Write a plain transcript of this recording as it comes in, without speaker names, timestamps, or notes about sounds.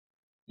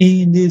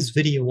In this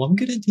video, I'm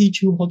going to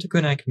teach you how to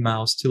connect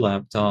mouse to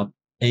laptop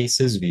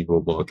Asus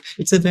Vivobook.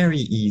 It's a very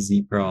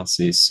easy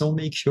process, so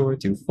make sure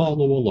to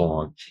follow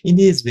along. In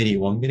this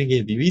video, I'm going to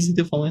give you easy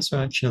to follow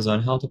instructions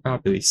on how to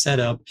properly set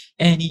up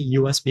any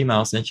USB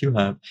mouse that you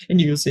have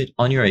and use it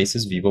on your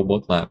Asus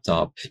Vivobook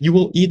laptop. You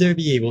will either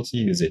be able to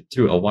use it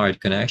through a wired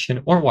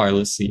connection or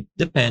wirelessly,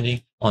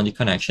 depending on the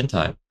connection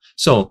type.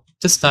 So,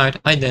 to start,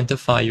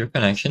 identify your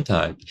connection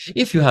type.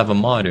 If you have a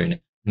modern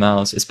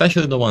mouse,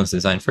 especially the ones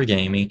designed for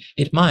gaming,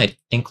 it might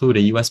include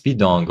a USB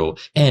dongle,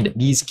 and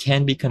these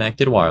can be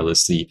connected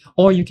wirelessly,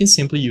 or you can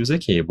simply use a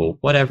cable,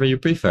 whatever you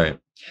prefer.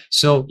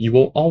 So you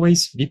will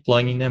always be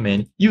plugging them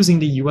in using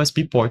the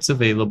USB ports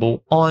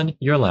available on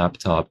your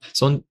laptop.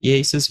 So on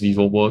the Asus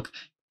Vivobook,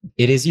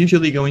 it is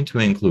usually going to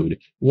include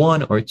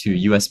one or two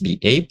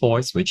USB-A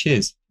ports, which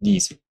is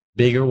these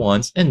bigger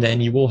ones, and then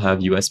you will have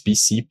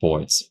USB-C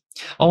ports.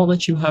 All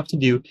that you have to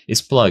do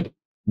is plug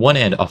one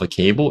end of a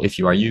cable, if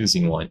you are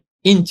using one,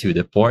 into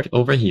the port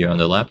over here on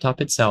the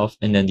laptop itself,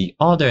 and then the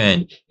other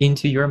end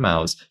into your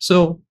mouse.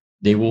 So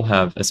they will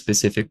have a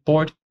specific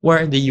port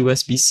where the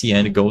USB-C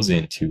end goes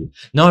into.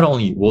 Not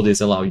only will this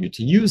allow you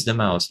to use the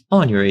mouse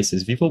on your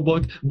Asus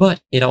Vivobook,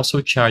 but it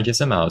also charges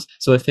the mouse.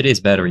 So if it is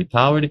battery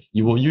powered,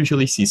 you will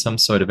usually see some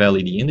sort of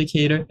LED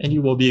indicator and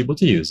you will be able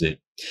to use it.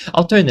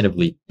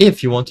 Alternatively,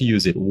 if you want to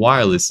use it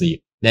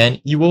wirelessly,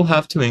 then you will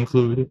have to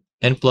include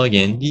and plug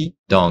in the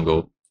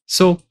dongle.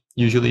 So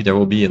usually there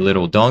will be a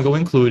little dongle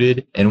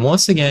included, and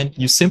once again,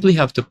 you simply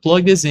have to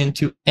plug this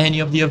into any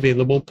of the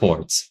available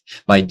ports.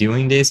 By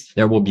doing this,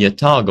 there will be a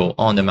toggle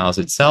on the mouse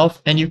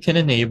itself, and you can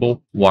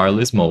enable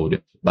wireless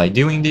mode. By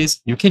doing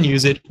this, you can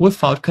use it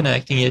without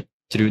connecting it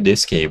through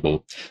this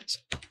cable.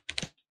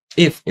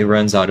 If it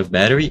runs out of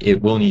battery,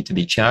 it will need to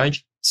be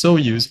charged, so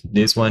use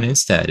this one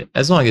instead.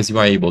 As long as you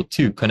are able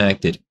to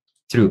connect it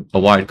through a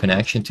wired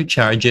connection to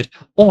charge it,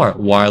 or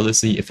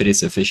wirelessly if it is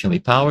sufficiently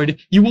powered,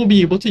 you will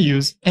be able to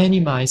use any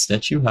mice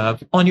that you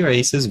have on your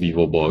Asus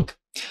Vivobook.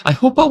 I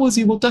hope I was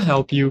able to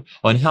help you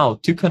on how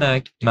to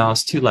connect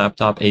mouse to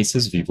laptop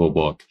Asus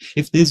Vivobook.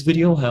 If this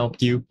video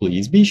helped you,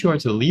 please be sure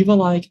to leave a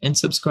like and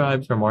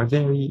subscribe for more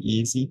very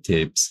easy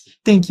tips.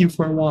 Thank you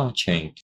for watching.